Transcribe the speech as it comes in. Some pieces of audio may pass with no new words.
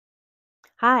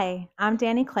Hi, I'm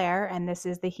Danny Claire, and this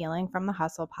is the Healing from the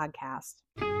Hustle podcast.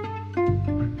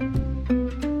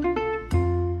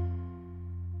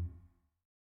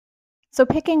 So,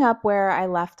 picking up where I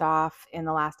left off in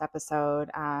the last episode,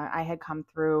 I had come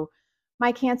through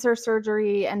my cancer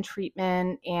surgery and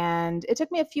treatment, and it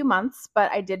took me a few months,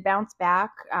 but I did bounce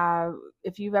back.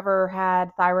 If you've ever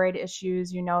had thyroid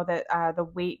issues, you know that the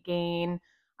weight gain,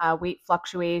 weight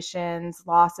fluctuations,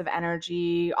 loss of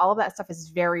energy, all of that stuff is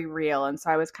very real. And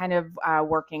so I was kind of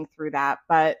working through that.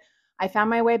 But I found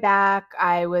my way back.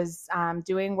 I was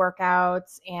doing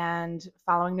workouts and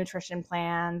following nutrition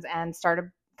plans and started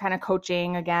kind of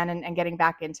coaching again and getting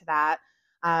back into that.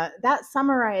 That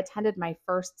summer, I attended my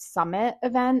first summit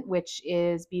event, which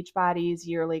is Beachbody's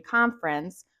yearly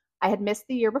conference. I had missed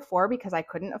the year before because I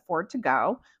couldn't afford to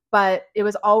go, but it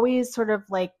was always sort of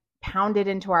like pounded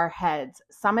into our heads.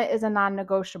 Summit is a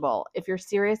non-negotiable. If you're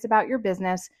serious about your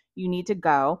business, you need to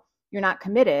go. You're not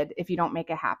committed if you don't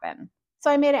make it happen. So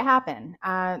I made it happen.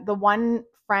 The one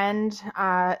friend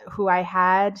who I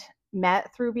had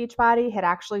met through Beachbody had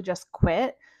actually just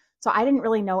quit. So I didn't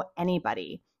really know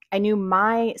anybody. I knew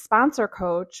my sponsor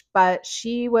coach, but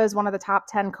she was one of the top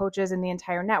 10 coaches in the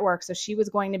entire network. So she was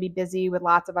going to be busy with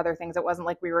lots of other things. It wasn't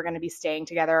like we were going to be staying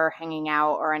together or hanging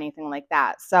out or anything like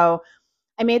that. So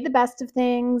I made the best of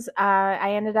things.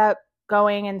 I ended up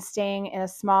going and staying in a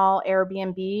small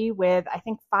Airbnb with, I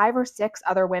think, 5 or 6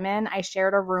 other women. I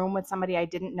shared a room with somebody I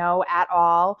didn't know at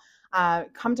all.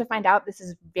 Come to find out, this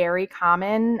is very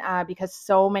common because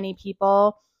so many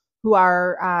people who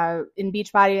are in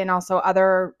Beachbody and also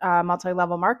other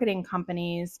multi-level marketing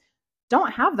companies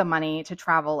don't have the money to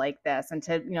travel like this and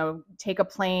to, take a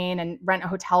plane and rent a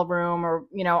hotel room or,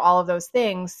 all of those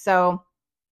things. So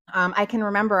I can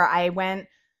remember I went,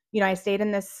 I stayed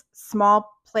in this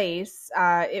small place.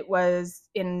 It was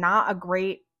in not a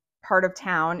great part of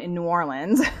town in New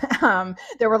Orleans.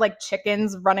 There were like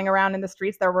chickens running around in the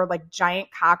streets. There were like giant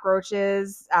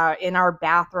cockroaches in our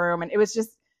bathroom. And it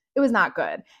was not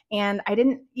good. And I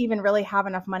didn't even really have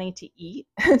enough money to eat.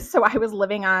 So I was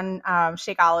living on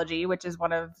Shakeology, which is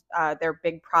one of their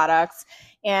big products.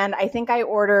 And I think I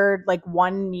ordered like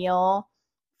one meal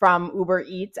from Uber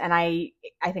Eats. And I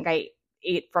think I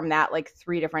ate from that like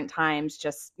 3 different times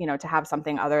just, to have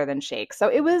something other than shake. So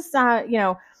it was,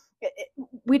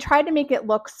 we tried to make it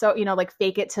look so, like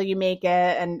fake it till you make it.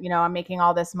 And, I'm making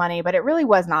all this money, but it really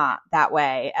was not that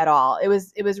way at all. It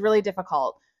was really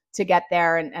difficult to get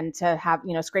there and to have,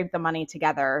 scrape the money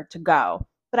together to go.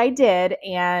 But I did.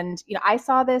 And, I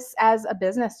saw this as a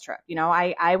business trip.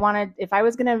 I wanted, if I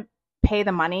was going to pay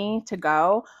the money to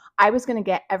go, I was going to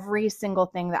get every single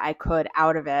thing that I could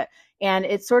out of it. And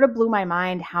it sort of blew my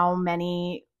mind how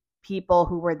many people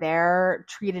who were there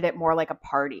treated it more like a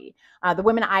party. The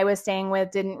women I was staying with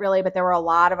didn't really, but there were a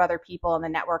lot of other people in the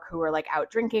network who were like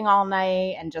out drinking all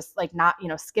night and just like not,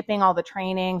 skipping all the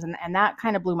trainings. And that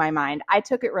kind of blew my mind. I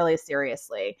took it really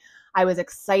seriously. I was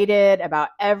excited about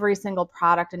every single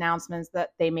product announcements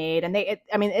that they made. And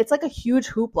it's like a huge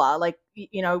hoopla. Like,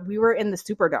 we were in the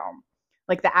Superdome,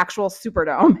 like the actual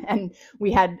Superdome. And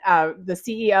we had the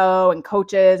CEO and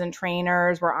coaches and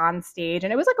trainers were on stage.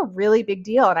 And it was like a really big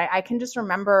deal. And I can just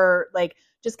remember like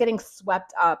just getting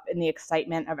swept up in the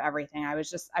excitement of everything. I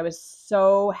was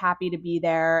so happy to be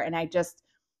there. And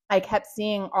I kept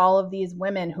seeing all of these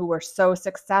women who were so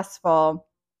successful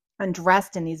and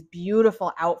dressed in these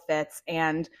beautiful outfits.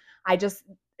 And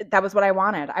that was what I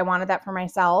wanted. I wanted that for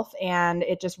myself. And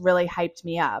it just really hyped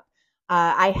me up.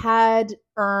 I had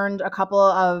earned a couple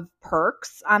of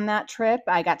perks on that trip.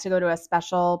 I got to go to a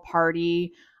special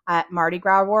party at Mardi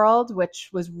Gras World, which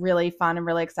was really fun and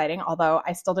really exciting, although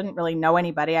I still didn't really know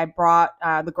anybody. I brought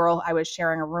the girl I was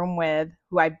sharing a room with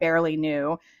who I barely knew.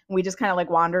 And we just kind of like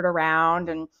wandered around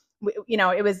and,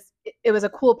 it was a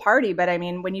cool party. But I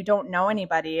mean, when you don't know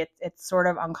anybody, it's sort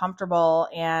of uncomfortable.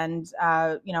 And,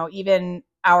 even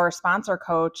our sponsor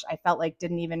coach, I felt like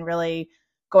didn't even really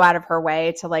go out of her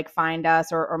way to like find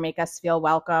us or make us feel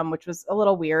welcome, which was a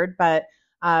little weird. But,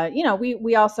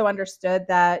 we also understood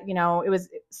that, it was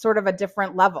sort of a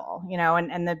different level,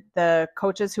 and the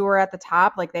coaches who were at the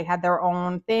top, like they had their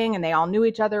own thing and they all knew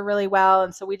each other really well.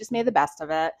 And so we just made the best of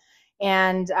it.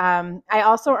 And I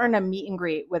also earned a meet and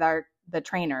greet with the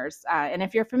trainers. And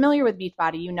if you're familiar with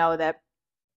Beachbody, you know that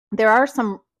there are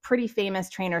some pretty famous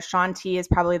trainers. Shaun T is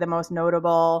probably the most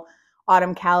notable.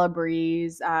 Autumn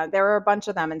Calabrese. There were a bunch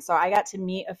of them. And so I got to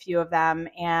meet a few of them.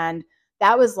 And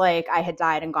that was like I had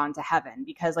died and gone to heaven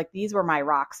because like these were my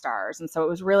rock stars. And so it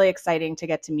was really exciting to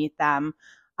get to meet them.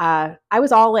 I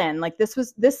was all in. Like this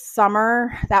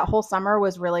summer, that whole summer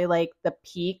was really like the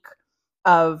peak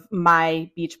of my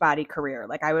Beachbody career.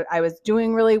 Like I was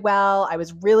doing really well. I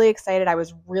was really excited. I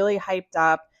was really hyped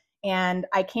up. And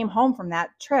I came home from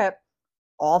that trip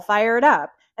all fired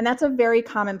up. And that's a very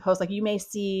common post. Like you may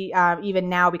see even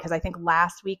now, because I think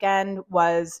last weekend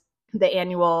was the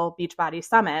annual Beachbody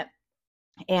Summit.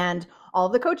 And all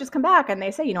of the coaches come back and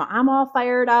they say, I'm all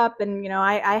fired up and,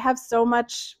 I have so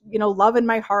much, love in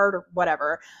my heart or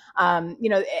whatever. And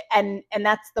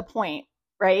that's the point,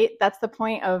 right? That's the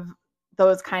point of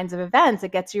those kinds of events.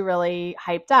 It gets you really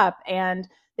hyped up. And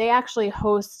they actually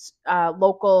host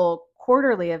local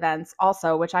quarterly events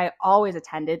also, which I always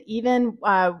attended. Even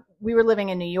we were living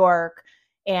in New York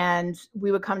and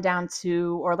we would come down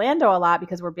to Orlando a lot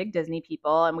because we're big Disney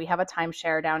people and we have a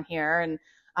timeshare down here. And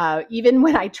even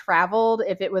when I traveled,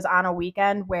 if it was on a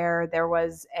weekend where there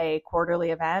was a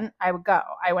quarterly event, I would go.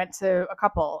 I went to a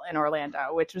couple in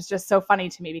Orlando, which was just so funny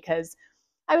to me because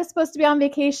I was supposed to be on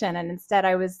vacation and instead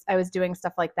I was doing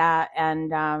stuff like that.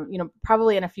 And,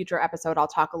 probably in a future episode, I'll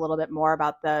talk a little bit more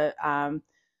about the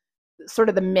sort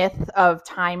of the myth of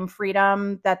time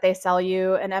freedom that they sell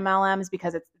you in MLMs,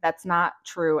 because that's not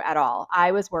true at all.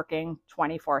 I was working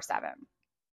 24/7.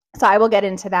 So I will get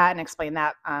into that and explain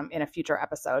that in a future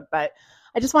episode. But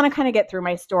I just want to kind of get through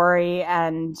my story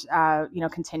and,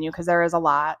 continue because there is a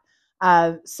lot.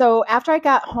 So after I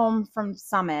got home from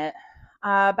Summit,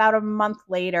 about a month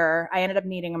later, I ended up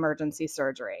needing emergency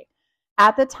surgery.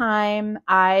 At the time,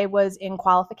 I was in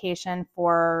qualification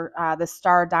for the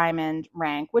Star Diamond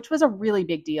rank, which was a really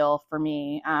big deal for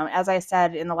me. As I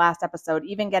said in the last episode,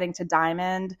 even getting to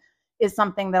Diamond is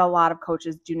something that a lot of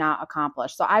coaches do not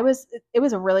accomplish. So it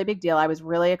was a really big deal. I was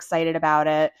really excited about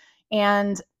it.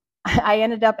 And I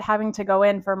ended up having to go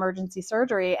in for emergency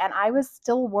surgery and I was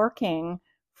still working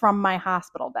from my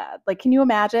hospital bed. Like, can you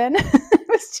imagine? It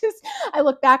was just, I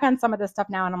look back on some of this stuff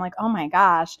now and I'm like, oh my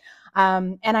gosh.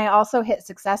 And I also hit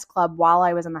Success Club while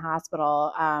I was in the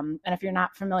hospital. And if you're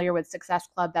not familiar with Success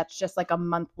Club, that's just like a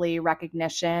monthly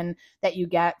recognition that you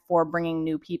get for bringing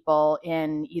new people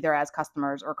in either as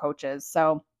customers or coaches.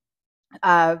 So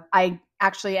I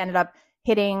actually ended up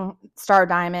hitting Star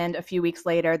Diamond a few weeks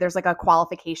later. There's like a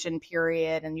qualification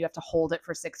period and you have to hold it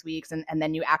for 6 weeks and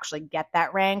then you actually get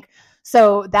that rank.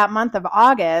 So that month of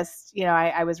August,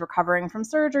 I was recovering from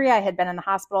surgery. I had been in the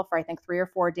hospital for I think 3 or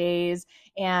 4 days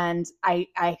and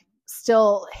I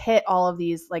still hit all of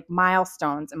these like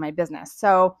milestones in my business.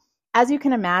 So as you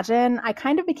can imagine, I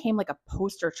kind of became like a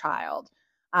poster child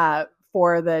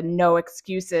for the no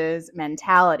excuses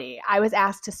mentality. I was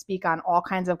asked to speak on all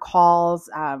kinds of calls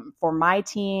for my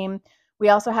team. We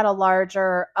also had a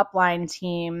larger upline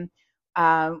team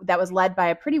that was led by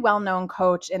a pretty well-known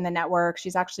coach in the network.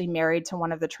 She's actually married to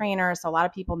one of the trainers, so a lot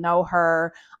of people know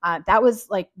her. That was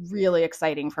like really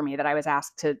exciting for me that I was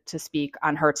asked to speak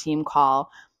on her team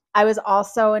call. I was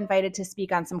also invited to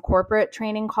speak on some corporate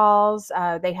training calls.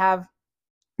 They have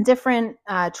different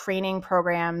training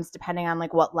programs depending on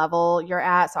like what level you're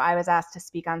at. So I was asked to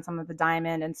speak on some of the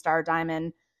Diamond and Star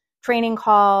Diamond training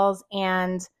calls.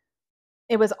 And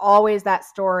it was always that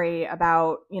story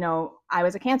about, I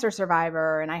was a cancer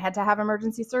survivor and I had to have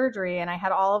emergency surgery and I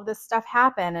had all of this stuff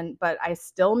happen. But I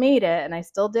still made it and I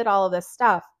still did all of this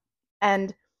stuff.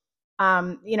 And,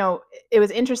 it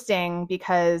was interesting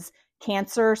because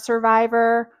cancer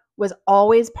survivor was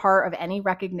always part of any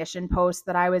recognition post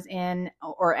that I was in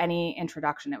or any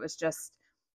introduction. It was just,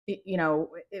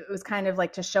 it was kind of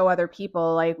like to show other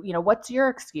people like, what's your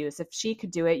excuse? If she could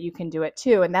do it, you can do it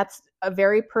too. And that's a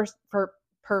very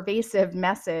pervasive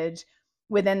message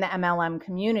within the MLM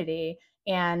community.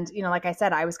 And, like I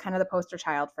said, I was kind of the poster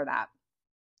child for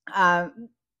that.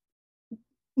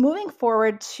 Moving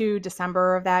forward to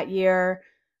December of that year,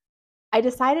 I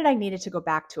decided I needed to go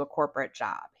back to a corporate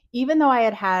job. Even though I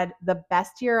had had the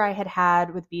best year I had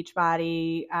had with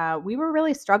Beachbody, we were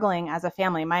really struggling as a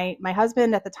family. My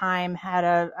husband at the time had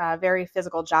a very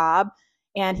physical job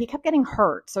and he kept getting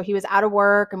hurt. So he was out of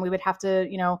work and we would have to,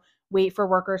 wait for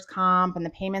workers' comp and the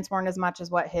payments weren't as much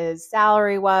as what his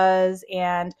salary was.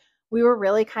 And we were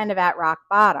really kind of at rock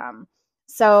bottom.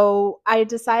 So I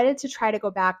decided to try to go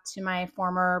back to my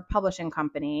former publishing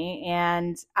company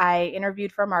and I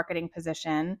interviewed for a marketing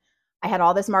position. I had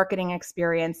all this marketing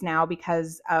experience now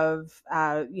because of,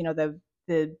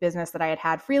 the business that I had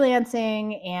had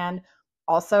freelancing and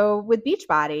also with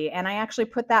Beachbody. And I actually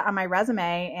put that on my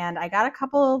resume and I got a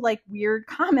couple of like weird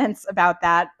comments about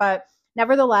that. But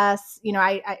nevertheless,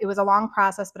 it was a long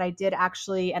process, but I did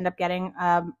actually end up getting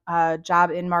a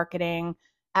job in marketing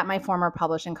at my former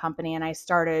publishing company. And I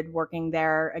started working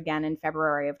there again in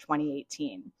February of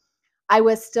 2018. I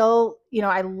was still,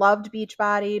 I loved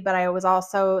Beachbody, but I was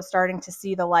also starting to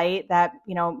see the light that,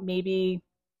 maybe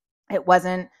it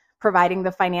wasn't providing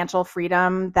the financial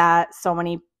freedom that so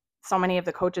many of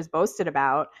the coaches boasted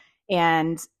about.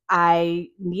 And I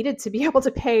needed to be able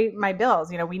to pay my bills.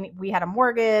 We had a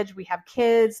mortgage, we have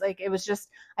kids. Like, it was just,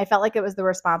 I felt like it was the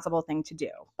responsible thing to do.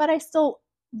 But I still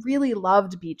really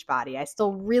loved Beachbody. I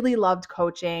still really loved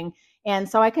coaching. And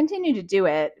so I continued to do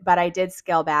it, but I did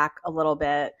scale back a little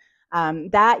bit.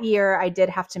 That year, I did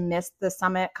have to miss the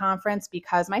summit conference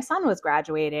because my son was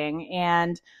graduating,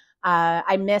 and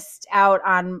I missed out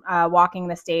on walking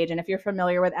the stage. And if you're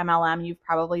familiar with MLM, you've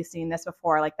probably seen this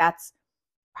before. Like, that's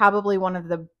probably one of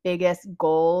the biggest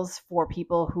goals for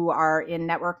people who are in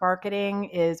network marketing,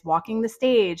 is walking the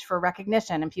stage for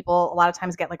recognition. And people a lot of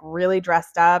times get like really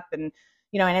dressed up, and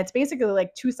and it's basically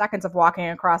like 2 seconds of walking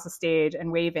across the stage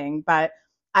and waving. But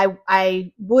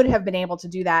I would have been able to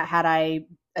do that had I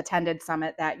attended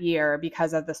Summit that year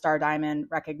because of the Star Diamond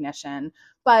recognition.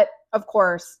 But of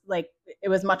course, like, it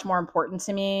was much more important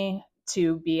to me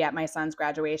to be at my son's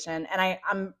graduation. And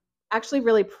I'm actually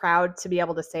really proud to be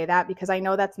able to say that, because I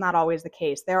know that's not always the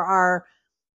case. There are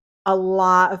a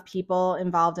lot of people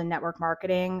involved in network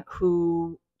marketing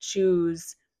who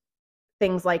choose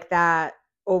things like that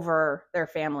over their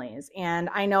families. And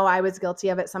I know I was guilty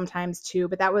of it sometimes too,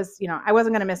 but that was, I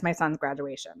wasn't going to miss my son's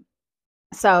graduation.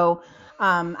 So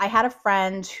I had a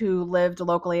friend who lived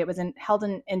locally. It was held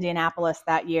in Indianapolis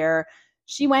that year.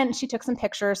 She went and she took some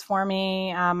pictures for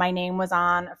me. My name was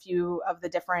on a few of the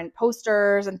different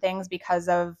posters and things because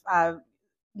of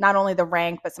not only the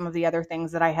rank, but some of the other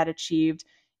things that I had achieved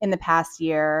in the past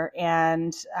year.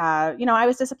 And, I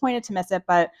was disappointed to miss it,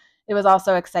 but it was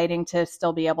also exciting to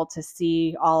still be able to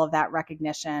see all of that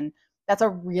recognition. That's a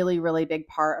really, really big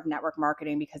part of network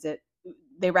marketing, because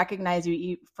they recognize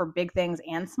you for big things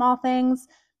and small things,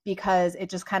 because it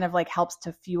just kind of like helps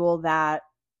to fuel that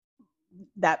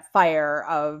fire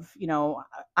of,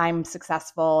 I'm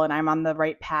successful and I'm on the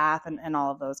right path, and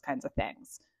all of those kinds of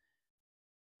things.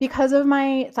 Because of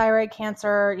my thyroid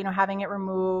cancer, having it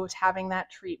removed, having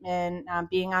that treatment,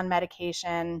 being on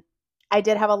medication, I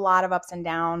did have a lot of ups and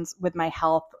downs with my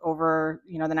health over,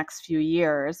 the next few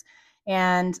years.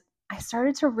 And I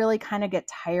started to really kind of get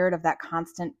tired of that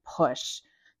constant push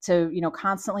to,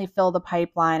 constantly fill the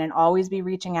pipeline and always be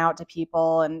reaching out to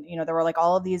people. And, there were like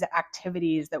all of these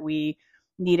activities that we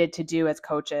needed to do as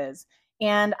coaches.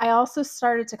 And I also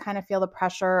started to kind of feel the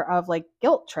pressure of like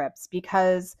guilt trips,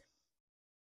 because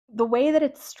the way that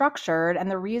it's structured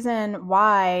and the reason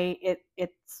why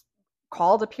it's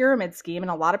called a pyramid scheme,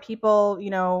 and a lot of people,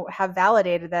 have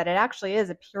validated that it actually is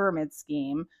a pyramid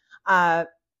scheme.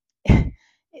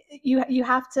 You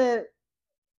have to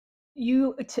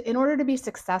in order to be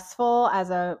successful as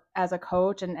a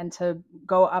coach, and to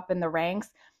go up in the ranks,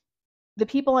 the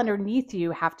people underneath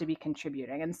you have to be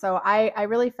contributing. And so I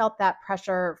really felt that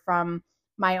pressure from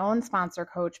my own sponsor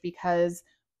coach, because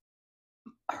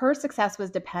her success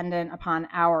was dependent upon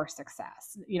our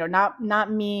success,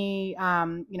 not me,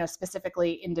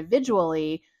 specifically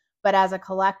individually, but as a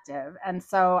collective. And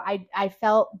so I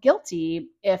felt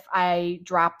guilty if I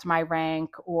dropped my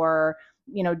rank, or,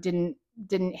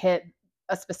 didn't hit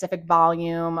a specific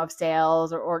volume of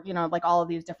sales, or, like all of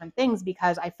these different things,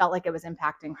 because I felt like it was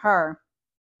impacting her.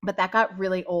 But that got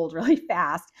really old really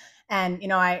fast. And,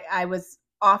 I was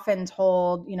often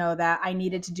told, that I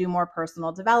needed to do more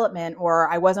personal development, or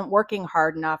I wasn't working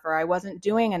hard enough, or I wasn't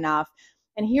doing enough.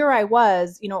 And here I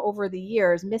was, over the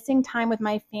years, missing time with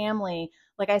my family.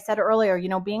 Like I said earlier,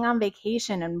 being on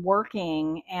vacation and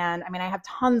working. And I mean, I have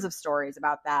tons of stories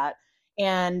about that.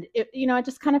 And it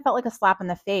just kind of felt like a slap in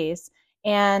the face.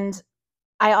 And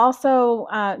I also,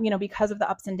 because of the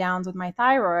ups and downs with my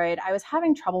thyroid, I was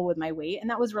having trouble with my weight. And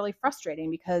that was really frustrating,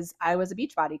 because I was a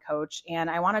Beachbody coach and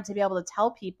I wanted to be able to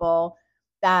tell people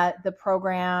that the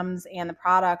programs and the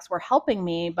products were helping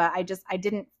me, but I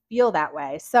didn't feel that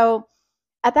way. So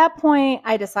at that point,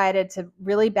 I decided to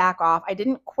really back off. I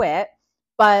didn't quit,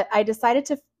 but I decided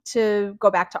to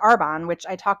go back to Arbonne, which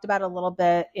I talked about a little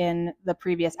bit in the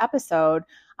previous episode.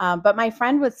 But my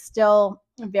friend was still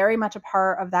very much a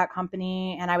part of that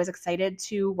company, and I was excited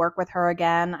to work with her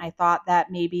again. I thought that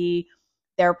maybe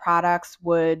their products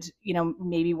would,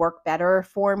 maybe work better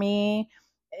for me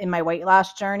in my weight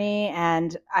loss journey.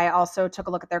 And I also took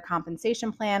a look at their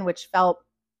compensation plan, which felt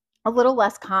a little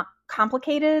less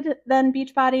complicated than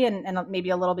Beachbody, and maybe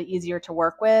a little bit easier to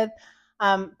work with.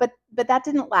 But that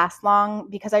didn't last long,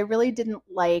 because I really didn't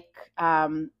like,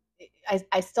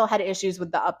 I still had issues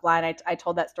with the upline. I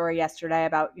told that story yesterday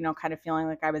about, kind of feeling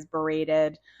like I was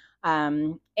berated.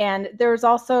 And there's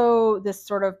also this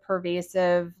sort of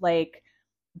pervasive, like,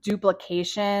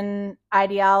 duplication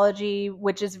ideology,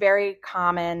 which is very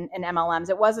common in MLMs.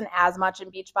 It wasn't as much in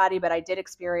Beachbody, but I did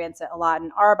experience it a lot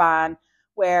in Arbonne,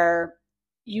 where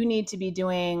you need to be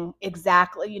doing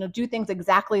exactly, do things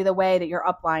exactly the way that your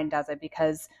upline does it,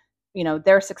 because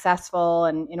they're successful,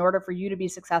 and in order for you to be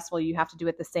successful, you have to do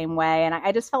it the same way. And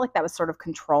I just felt like that was sort of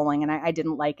controlling, and I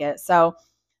didn't like it. So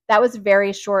that was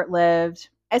very short-lived.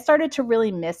 I started to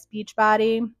really miss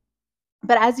Beachbody.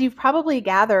 But as you've probably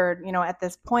gathered, at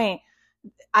this point,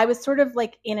 I was sort of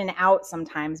like in and out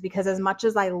sometimes, because as much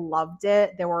as I loved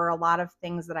it, there were a lot of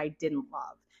things that I didn't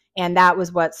love. And that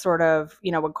was what sort of,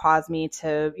 would cause me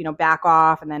to, back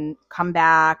off and then come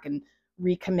back and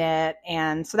recommit.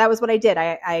 And so that was what I did.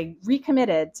 I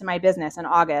recommitted to my business in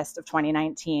August of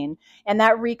 2019. And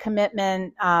that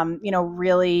recommitment,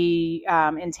 really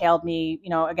entailed me,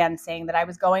 again, saying that I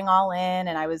was going all in,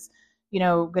 and I was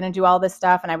going to do all this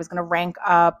stuff, and I was going to rank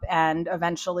up and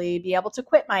eventually be able to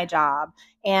quit my job.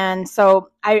 And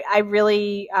so I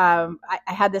really, I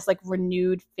had this like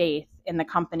renewed faith in the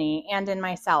company and in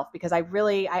myself, because I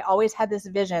always had this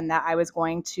vision that I was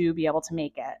going to be able to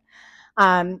make it.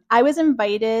 I was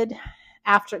invited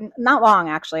not long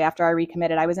actually after I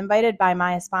recommitted, I was invited by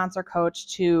my sponsor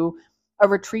coach to a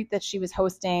retreat that she was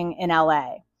hosting in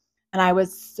LA. And I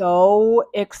was so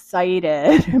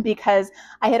excited because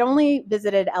I had only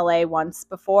visited LA once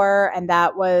before, and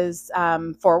that was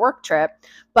for a work trip.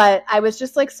 But I was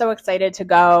just like so excited to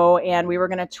go, and we were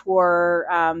going to tour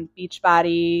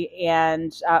Beachbody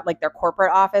and like their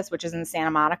corporate office, which is in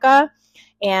Santa Monica.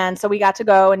 And so we got to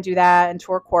go and do that and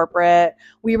tour corporate.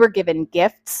 We were given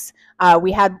gifts.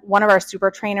 We had one of our super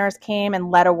trainers came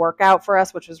and led a workout for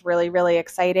us, which was really, really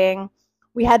exciting.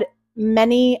 We had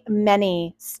many,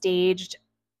 many staged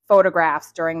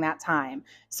photographs during that time.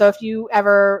 So if you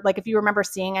remember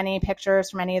seeing any pictures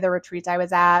from any of the retreats I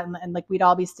was at, and like we'd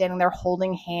all be standing there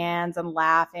holding hands and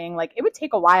laughing, like it would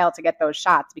take a while to get those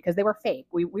shots because they were fake.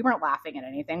 We weren't laughing at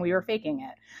anything. We were faking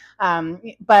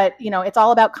it. But it's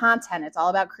all about content. It's all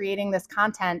about creating this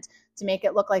content to make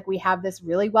it look like we have this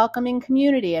really welcoming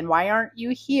community, and why aren't you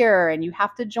here? And you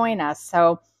have to join us.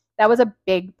 So that was a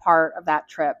big part of that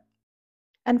trip.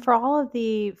 And for all of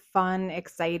the fun,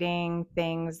 exciting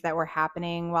things that were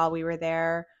happening while we were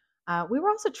there, we were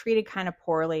also treated kind of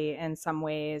poorly in some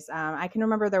ways. I can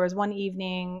remember there was one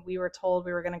evening we were told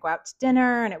we were going to go out to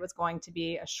dinner, and it was going to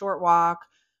be a short walk.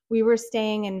 We were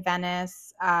staying in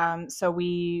Venice, so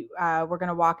we were going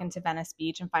to walk into Venice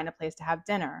Beach and find a place to have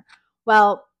dinner.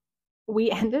 Well,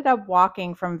 we ended up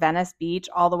walking from Venice Beach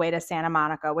all the way to Santa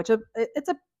Monica, which it's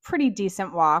a pretty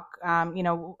decent walk.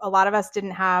 A lot of us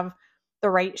didn't have the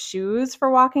right shoes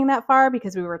for walking that far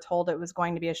because we were told it was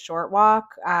going to be a short walk.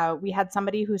 We had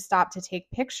somebody who stopped to take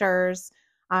pictures.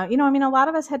 A lot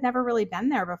of us had never really been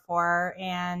there before,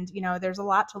 and there's a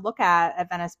lot to look at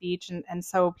Venice Beach, and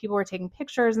so people were taking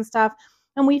pictures and stuff.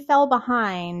 And we fell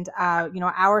behind.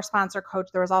 Our sponsor coach.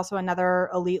 There was also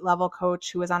another elite level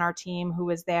coach who was on our team who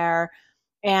was there,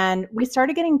 and we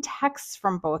started getting texts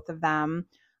from both of them.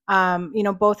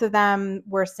 Both of them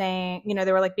were saying,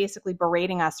 they were like basically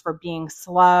berating us for being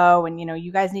slow, and,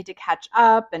 you guys need to catch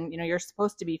up, and, you're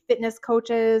supposed to be fitness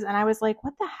coaches. And I was like,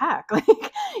 what the heck?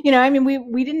 Like,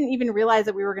 we didn't even realize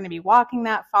that we were going to be walking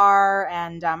that far.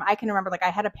 And I can remember, like, I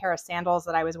had a pair of sandals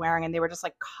that I was wearing, and they were just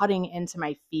like cutting into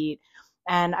my feet.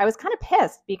 And I was kind of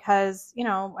pissed because,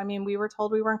 we were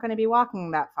told we weren't going to be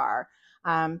walking that far.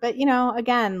 But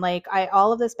again, like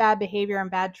all of this bad behavior and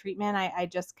bad treatment, I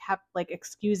just kept like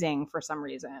excusing for some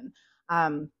reason.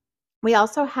 We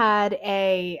also had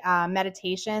a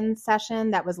meditation session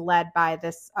that was led by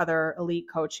this other elite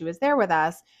coach who was there with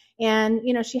us. And,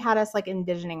 she had us like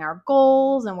envisioning our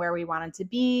goals and where we wanted to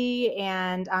be.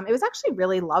 And it was actually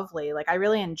really lovely. Like I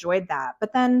really enjoyed that.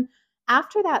 But then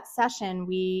after that session,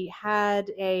 we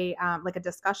had a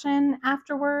discussion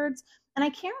afterwards. And I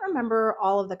can't remember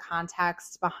all of the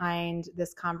context behind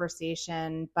this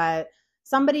conversation, but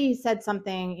somebody said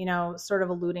something, sort of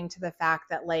alluding to the fact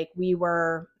that like we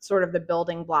were sort of the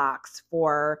building blocks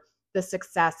for the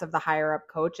success of the higher up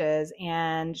coaches.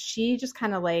 And she just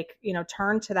kind of like,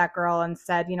 turned to that girl and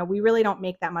said, we really don't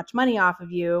make that much money off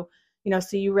of you,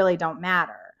 so you really don't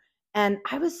matter. And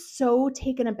I was so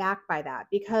taken aback by that,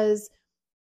 because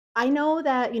I know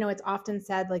that, it's often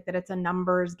said like that it's a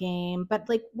numbers game, but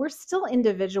like we're still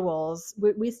individuals.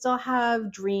 We still have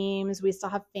dreams. We still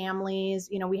have families.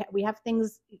 We have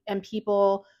things and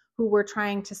people who we're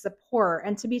trying to support.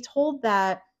 And to be told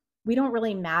that we don't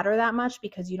really matter that much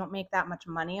because you don't make that much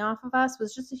money off of us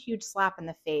was just a huge slap in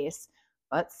the face.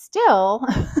 but still,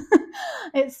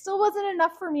 it still wasn't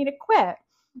enough for me to quit.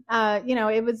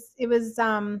 It was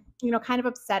kind of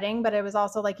upsetting, but it was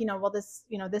also like, well,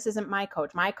 this isn't my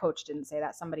coach. My coach didn't say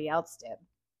that, somebody else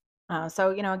did.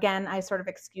 So, again, I sort of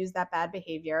excused that bad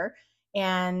behavior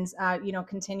and,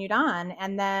 continued on.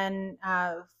 And then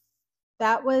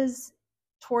that was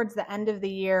towards the end of the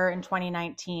year in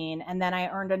 2019. And then I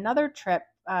earned another trip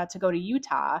to go to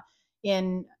Utah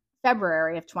in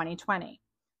February of 2020.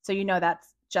 So,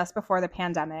 that's just before the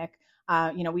pandemic.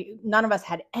 None of us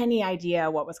had any idea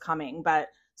what was coming, but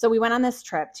so we went on this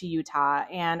trip to Utah,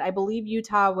 and I believe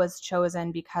Utah was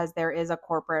chosen because there is a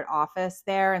corporate office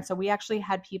there. And so we actually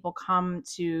had people come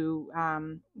to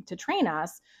train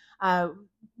us.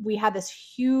 We had this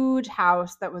huge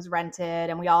house that was rented,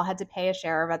 and we all had to pay a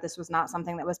share of it. This was not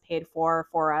something that was paid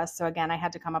for us. So again, I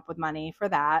had to come up with money for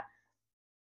that.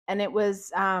 And it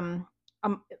was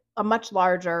a much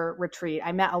larger retreat.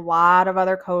 I met a lot of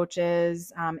other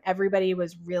coaches. Everybody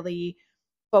was really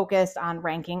focused on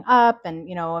ranking up and,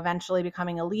 eventually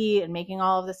becoming elite and making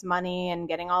all of this money and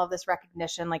getting all of this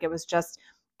recognition. Like, it was just,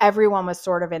 everyone was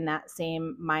sort of in that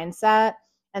same mindset.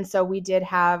 And so we did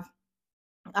have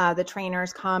the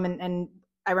trainers come, and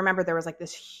I remember there was like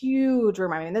this huge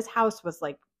room. I mean, this house was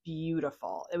like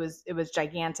beautiful. It was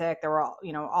gigantic. There were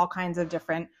all kinds of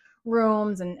different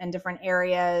rooms and different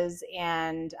areas.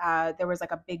 And there was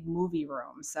like a big movie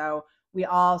room. So we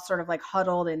all sort of like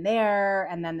huddled in there.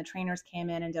 And then the trainers came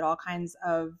in and did all kinds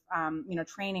of,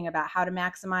 training about how to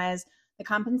maximize the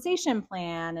compensation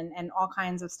plan and all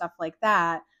kinds of stuff like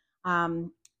that.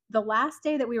 The last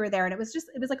day that we were there, and it was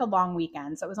like a long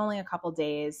weekend. So it was only a couple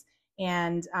days.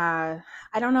 And I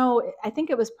don't know, I think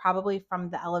it was probably from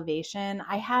the elevation.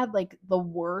 I had like the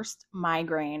worst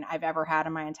migraine I've ever had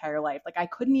in my entire life. Like, I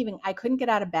couldn't get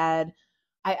out of bed.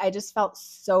 I just felt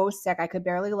so sick. I could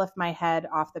barely lift my head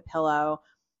off the pillow.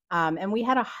 And we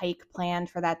had a hike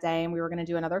planned for that day, and we were going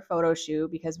to do another photo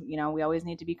shoot because, we always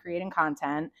need to be creating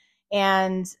content.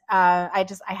 And I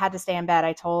had to stay in bed.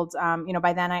 I told,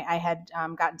 by then I had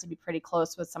gotten to be pretty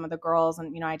close with some of the girls.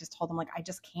 And, I just told them, like, I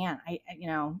just can't,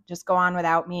 just go on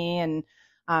without me. And,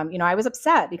 I was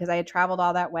upset because I had traveled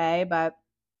all that way, but,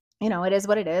 it is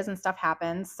what it is and stuff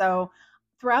happens. So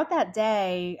throughout that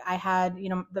day, I had,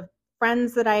 the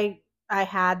friends that I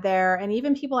had there, and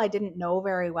even people I didn't know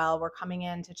very well were coming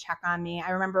in to check on me. I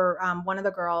remember one of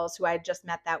the girls who I had just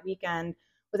met that weekend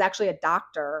was actually a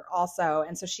doctor also.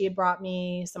 And so she had brought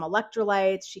me some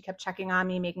electrolytes. She kept checking on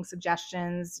me, making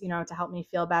suggestions, to help me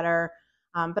feel better.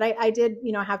 But I did,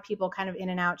 have people kind of in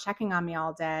and out checking on me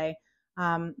all day.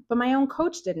 But my own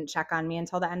coach didn't check on me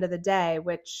until the end of the day,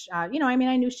 which, I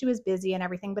knew she was busy and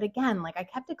everything. But again, like, I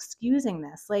kept excusing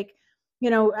this. Like,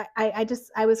 I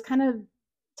was kind of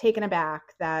taken aback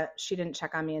that she didn't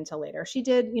check on me until later. She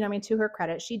did, to her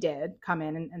credit, she did come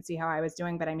in and see how I was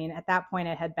doing. But at that point,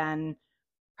 it had been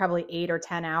probably 8 or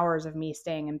 10 hours of me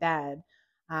staying in bed.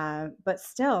 But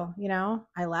still,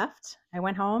 I left, I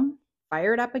went home,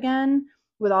 fired up again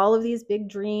with all of these big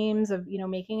dreams of,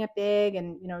 making it big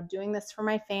and, doing this for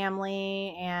my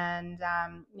family. And,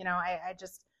 I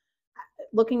just,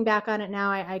 looking back on it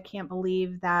now, I can't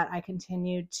believe that I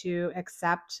continued to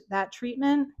accept that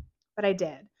treatment, but I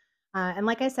did. And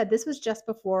like I said, this was just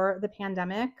before the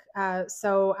pandemic.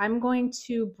 So I'm going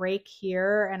to break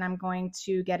here, and I'm going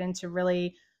to get into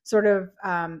really sort of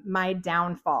my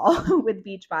downfall with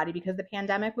Beachbody, because the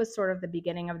pandemic was sort of the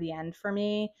beginning of the end for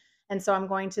me. And so I'm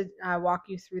going to walk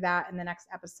you through that in the next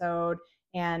episode,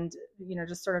 and,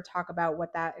 just sort of talk about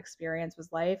what that experience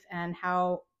was like and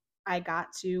how I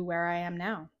got to where I am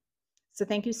now. So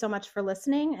thank you so much for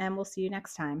listening, and we'll see you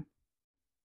next time.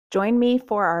 Join me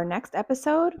for our next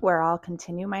episode, where I'll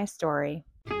continue my story.